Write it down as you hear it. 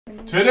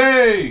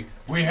Today,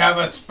 we have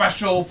a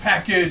special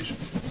package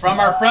from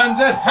our friends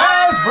at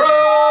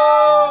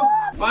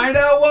Hasbro! Find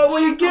out what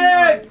we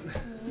get!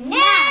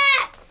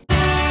 Next!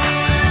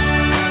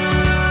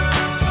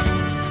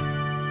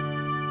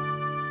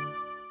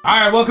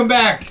 Alright, welcome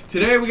back.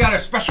 Today we got a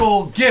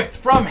special gift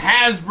from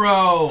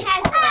Hasbro.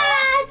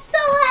 It's so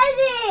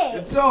heavy!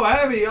 It's so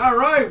heavy.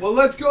 Alright, well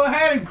let's go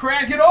ahead and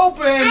crack it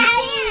open.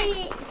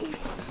 What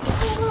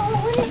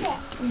is it?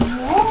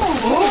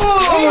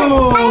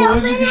 Oh!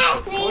 What did you get?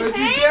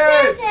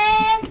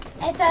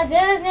 It's a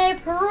Disney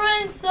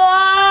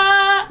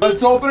princess!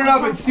 Let's open it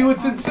up and see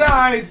what's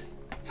inside.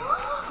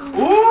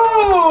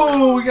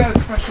 Ooh, we got a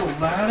special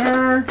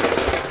letter.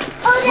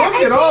 Look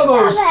at all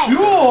those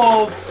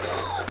jewels.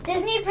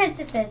 Disney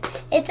princesses.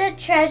 It's a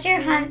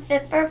treasure hunt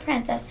fit for a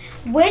princess.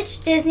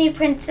 Which Disney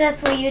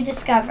princess will you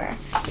discover?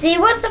 See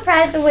what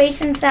surprise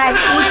awaits inside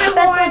each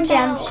special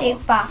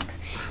gem-shaped box.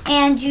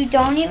 And you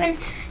don't even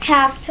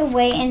have to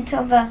wait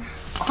until the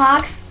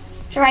clock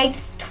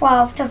strikes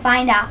 12 to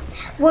find out.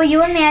 Will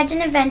you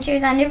imagine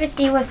adventures under the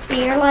sea with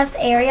fearless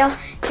Ariel?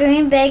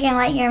 Dream big and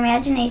let your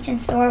imagination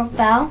soar with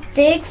Belle?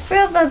 Dig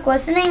through the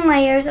glistening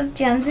layers of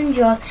gems and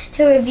jewels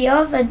to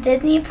reveal the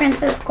Disney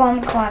Princess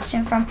Gold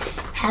Collection from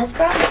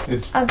Hasbro.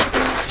 It's a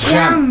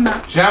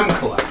gem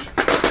collection.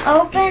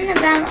 Open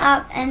them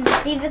up and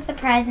see the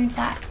surprise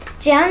inside.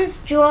 Gems,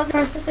 jewels,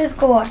 princesses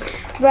gold.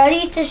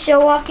 Ready to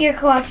show off your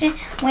collection?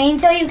 Wait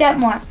until you get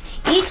more.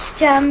 Each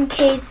gem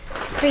case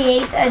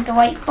creates a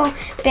delightful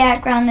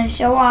background to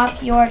show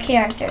off your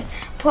characters.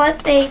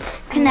 Plus, they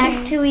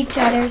connect to each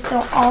other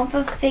so all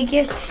the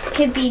figures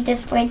can be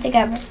displayed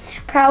together.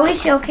 Proudly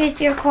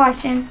showcase your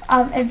collection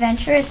of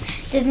adventurous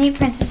Disney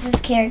princesses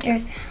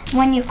characters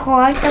when you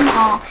collect them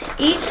all,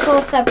 each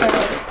sold separately.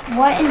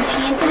 What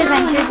enchanted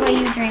adventures will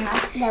you dream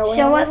of?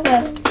 Show us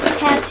with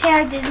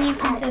 #Disney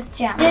Princess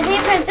Gem. Disney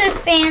Princess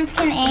fans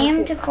can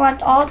aim to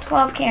collect all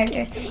 12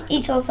 characters,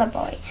 each sold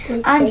separately,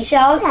 on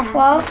shelves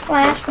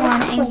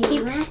 12/1 and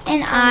keep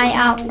an eye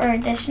out for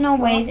additional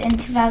ways in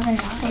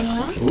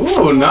 2019.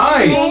 Ooh,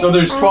 nice! So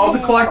there's 12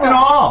 to collect in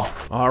all.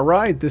 All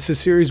right, this is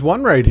Series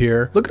 1 right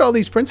here. Look at all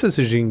these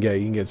princesses you can get.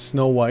 You can get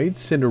Snow White,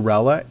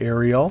 Cinderella,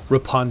 Ariel,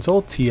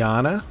 Rapunzel,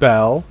 Tiana,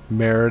 Belle,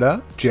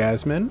 Merida,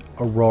 Jasmine,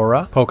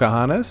 Aurora,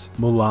 Pocahontas,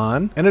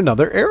 Mulan, and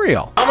another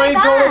Ariel. How many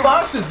total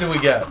boxes do we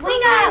get? We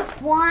got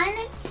 1,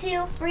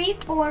 2, 3,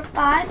 4,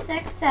 5,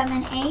 6,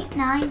 7, 8,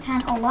 9,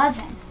 10,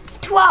 11.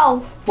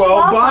 12.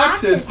 12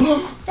 boxes.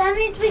 That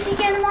means we can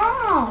get them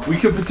all. We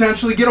could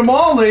potentially get them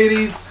all,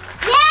 ladies.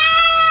 Yay!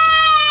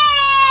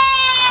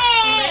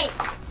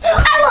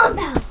 I want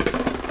them.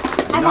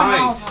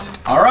 Nice.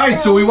 All right,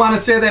 so we want to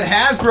say that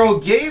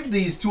Hasbro gave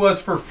these to us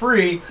for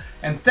free.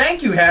 And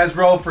thank you,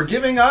 Hasbro, for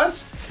giving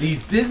us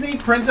these Disney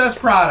Princess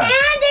products.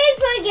 And they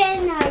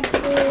forgetting our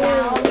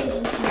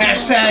food.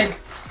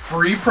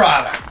 #free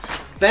product.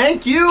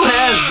 Thank you,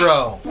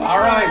 Hasbro. All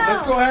right,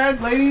 let's go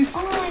ahead, ladies.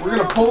 We're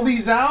going to pull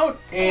these out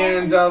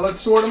and let's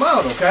sort them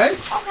out, okay?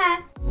 Okay.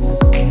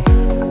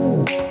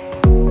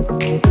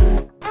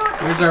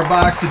 Here's our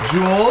box of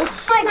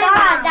jewels. Oh my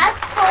god,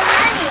 that's so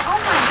many. Oh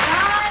my god.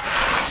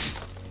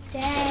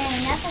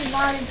 Dang, that's a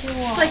lot of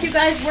jewels. It's like you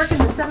guys work in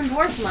the Seven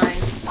Dwarfs line.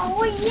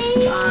 Oh,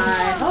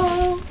 yeah.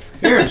 Oh.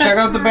 Here, check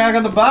out the back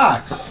of the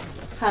box.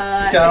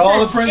 It's got all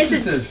the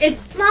princesses.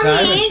 Mommy,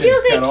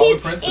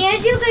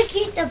 Andrew could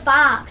keep the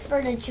box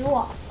for the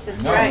jewels.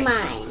 That's right.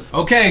 Mine.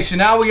 Okay, so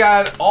now we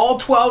got all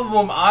 12 of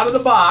them out of the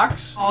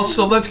box.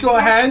 Also, let's go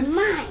ahead.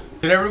 Mine.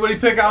 Did everybody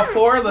pick out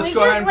 4? Let's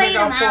go ahead and pick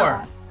out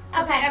 4.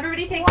 Okay,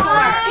 everybody take 4.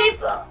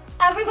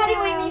 Everybody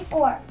leave me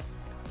 4.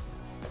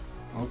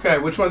 Okay,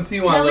 which ones do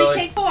you want, Lily? Lily?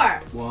 Take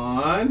 4.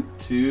 1,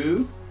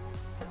 2,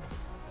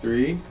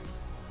 3,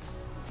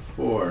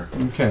 4.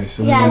 Okay,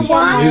 so Yeah,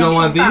 you don't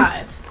want these?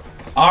 5.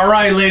 All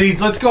right,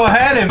 ladies, let's go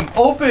ahead and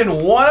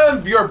open one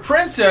of your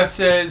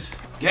princesses.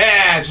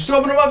 Yeah, just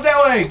open them up that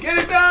way. Get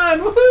it done.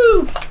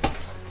 Woohoo!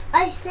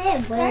 I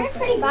said, very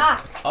pretty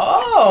box.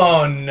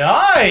 Oh,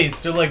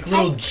 nice. They're like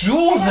little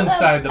jewels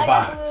inside the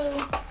box.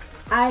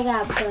 I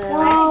got blue.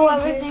 Whoa,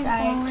 everything's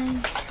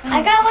falling.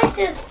 I got like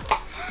this.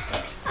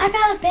 I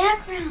got a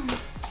background.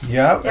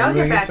 Yep, Don't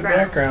everybody get gets a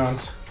background.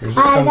 Here's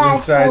what I comes got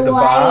inside the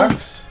white.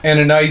 box. And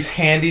a nice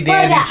handy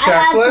dandy I got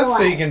checklist so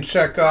white. you can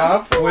check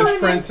off which white.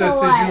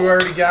 princesses White. you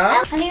already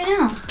got. How do you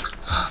know?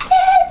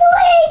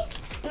 Seriously?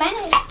 Mine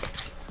is.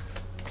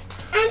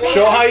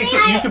 Show how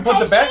you can put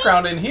the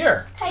background in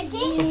here.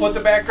 So put the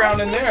background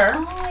in there.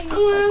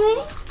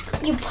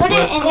 You put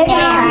it in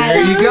there.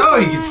 There you go.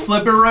 You can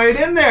slip it right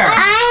in there.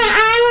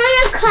 I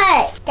want to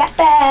cut. Get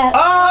that.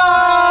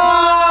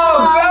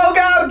 Oh! Belle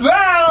got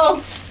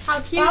Belle! How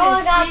cute Oh, I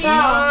is got she?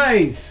 that.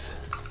 Nice.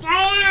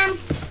 I am.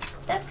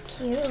 That's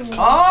cute.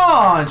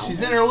 Oh, and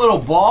she's in her little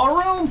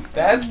ballroom?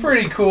 That's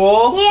pretty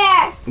cool.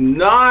 Here.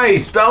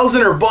 Nice. Belle's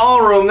in her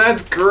ballroom.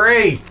 That's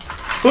great.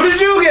 Who did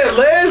you get,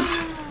 Liz?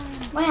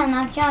 Wait, I'm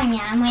not showing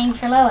yet. I'm waiting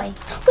for Lily.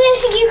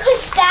 Wait, you could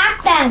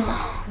stack them.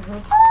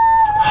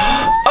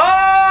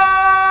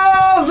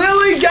 Oh!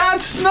 Lily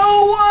got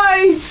Snow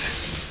White!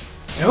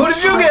 And who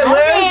did you get,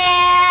 Liz?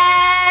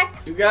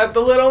 You got the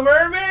Little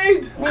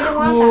Mermaid? don't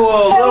want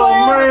Cool,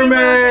 Little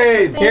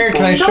Mermaid. Here,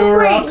 can I show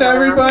her off to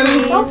everybody?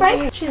 Don't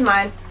break. She's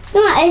mine.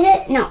 No, is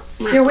it? No.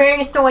 Mine. You're wearing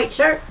a Snow White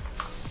shirt.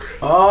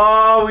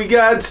 Oh, we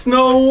got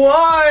Snow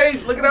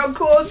White. Look at how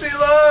cool she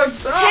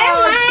looks.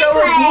 Oh,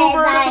 Stella's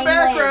Bluebird in the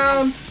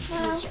background.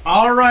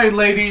 All right,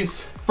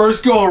 ladies.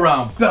 First go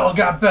around. Belle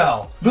got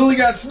Belle. Lily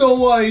got Snow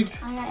White.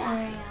 I got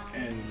Ariel.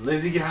 And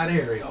Lizzie got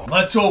Ariel.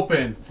 Let's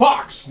open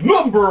box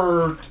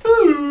number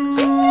 2.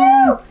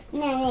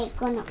 No,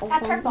 gonna open.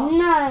 purple.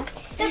 No.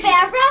 The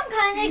background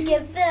kind of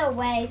gives it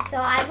away, so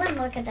I wouldn't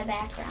look at the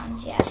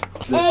background yet.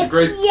 That's a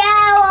great,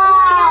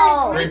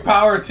 yellow. great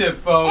power tip,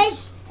 folks.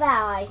 It's Belle,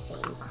 I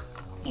think.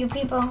 You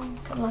people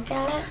could look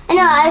at it.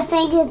 No, I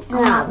think it's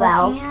not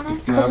Belle. Looking at it.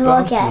 It's not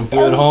Look Belle. at it. You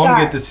at It was home, dark.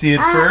 get to see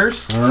it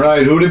first. All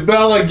right, who did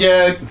Bella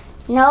get?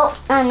 Nope,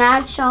 I'm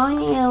not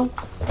showing you.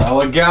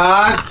 Bella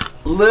got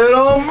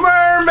Little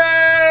Mermaid.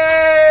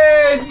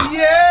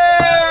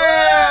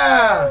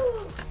 Yeah!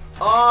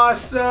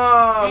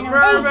 Awesome,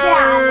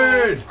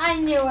 Mermaid. I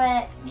knew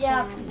it.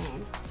 Yep.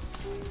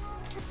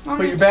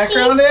 Put your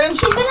background in.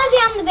 She's gonna be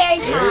on the very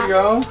There you top.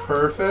 go.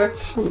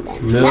 Perfect.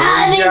 Lily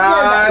Now they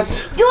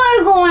got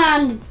You're going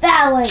on the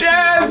Belle.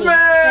 Jasmine.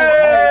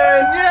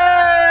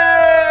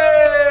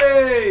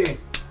 Yay!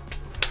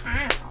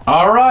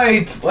 All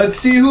right, let's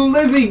see who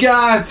Lizzie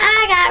got.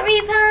 I got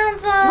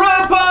Rapunzel.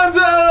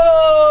 Rapunzel!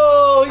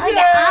 Look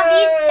at all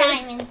these Yay!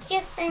 diamonds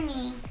just for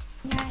me.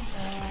 Your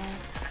hair.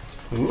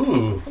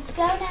 Ooh, Let's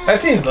go down. that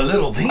seems a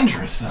little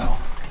dangerous, though.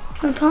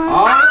 Rapunzel.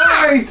 All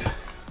right.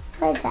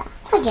 What's that?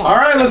 Look All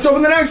right, let's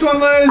open the next one,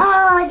 Liz.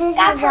 Oh, this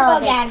Got is purple all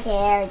the again.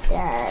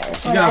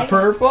 characters. You got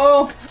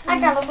purple. I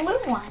got a blue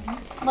one,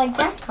 like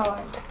that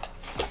color.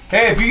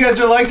 Hey, if you guys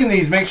are liking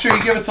these, make sure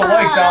you give us a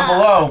like down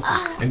below.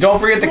 And don't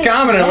forget to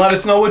comment and let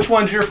us know which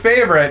one's your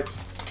favorite.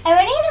 I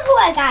already know who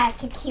I got.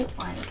 It's a cute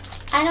one.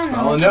 I don't know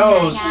Fella which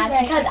knows. one I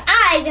got because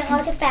I didn't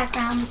look at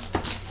background.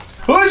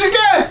 Who did you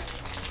get?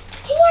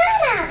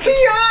 Tiana.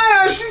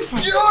 Tiana, she's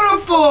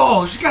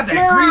beautiful. She got that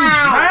green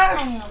Wow.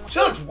 dress. She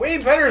looks way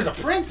better as a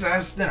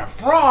princess than a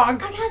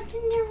frog. I got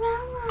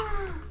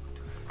Cinderella.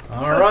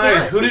 All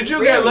right, who did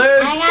you get,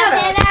 Liz? I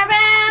got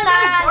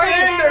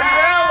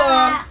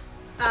Cinderella.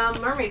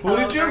 Mermaid. Who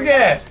did you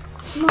get?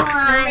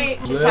 Mermaid.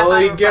 Just have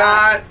Lily on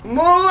got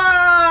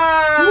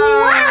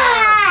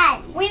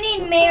Mulan. We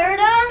need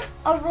Merida,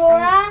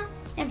 Aurora,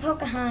 and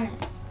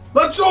Pocahontas.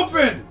 Let's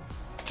open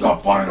the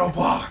final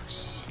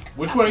box.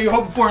 Which one are you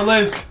hoping for,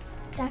 Liz?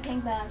 Ducking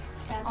bugs.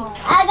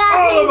 I got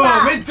All of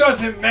pink. them. It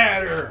doesn't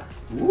matter.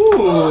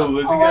 Ooh,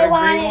 Lizzie Oh, I got a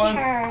wanted green one.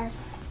 her.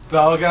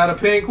 Belle got a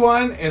pink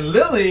one, and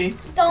Lily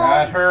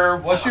got her.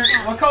 What color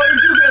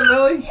did you get,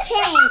 Lily?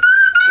 Pink.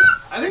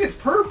 I think it's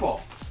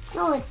purple.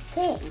 No, it's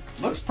pink.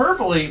 Looks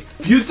purpley.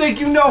 If you think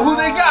you know who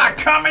they got,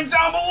 comment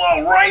down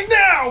below right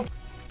now.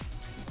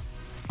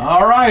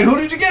 All right, who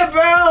did you get,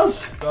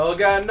 Bells? Belle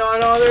got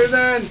none other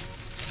than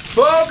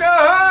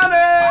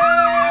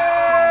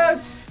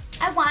Pocahontas.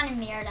 I wanted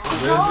Merida.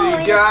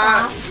 Lizzie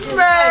got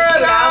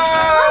Merida.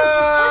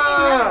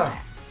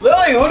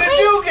 Lily, who did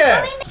you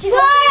get?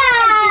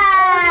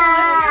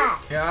 Laura!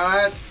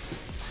 Got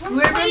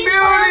Sleeping Beauty.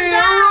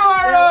 Laura.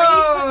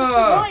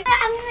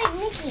 I'm like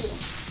Mickey.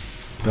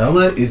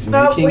 Bella is So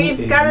making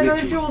we've got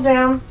another jewel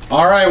down.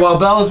 All right, while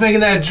Bella's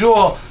making that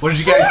jewel, what did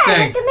you guys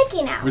think? the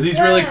Mickey now. Were these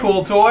really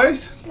cool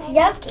toys?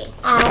 Yep.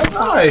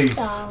 Nice.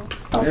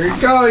 There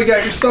you go. You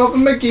got yourself a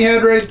Mickey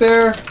head right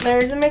there.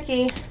 There's a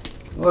Mickey.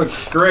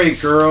 Looks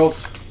great,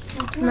 girls.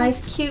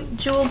 Nice, cute,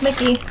 jeweled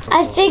Mickey.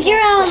 I figured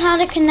out how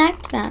to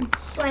connect them.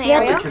 You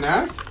have to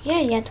connect? Yeah,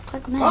 you have to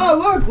click them in. Oh,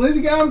 look,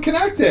 Lizzie got them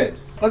connected.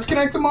 Let's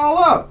connect them all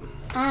up.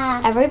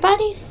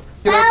 Everybody's?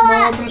 Connect them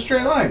all up in a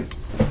straight line.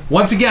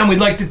 Once again, we'd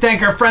like to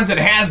thank our friends at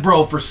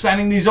Hasbro for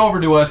sending these over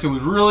to us. It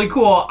was really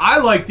cool. I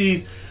like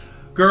these.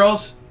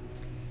 Girls,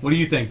 what do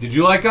you think? Did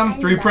you like them?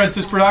 Three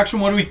Princess Production,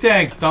 what do we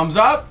think? Thumbs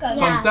up?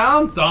 Thumbs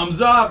down?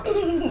 Thumbs up.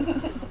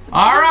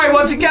 All right,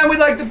 once again, we'd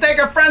like to thank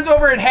our friends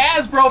over at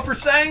Hasbro for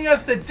sending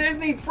us the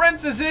Disney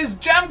Princesses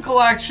Gem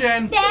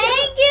Collection.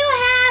 Thank you,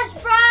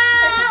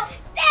 Hasbro!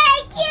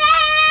 Thank you!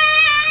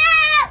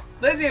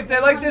 Lizzie, if they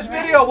like this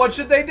video, what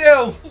should they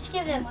do? You should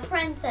give them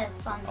princess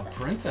thumbs up.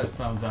 Princess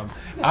thumbs up.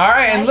 All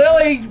right, and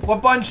Lily,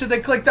 what button should they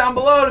click down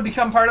below to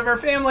become part of our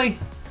family?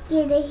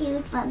 Give a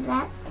huge thumbs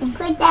up.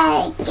 Click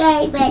that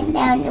button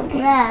down below.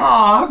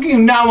 Oh, how can you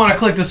not want to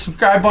click the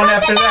subscribe button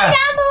after that?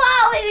 Down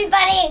below,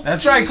 everybody!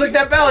 That's right, click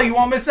that bell. You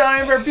won't miss out on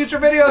any of our future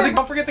videos. And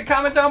don't forget to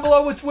comment down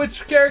below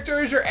which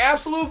character is your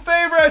absolute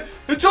favorite.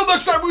 Until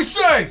next time, we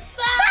say...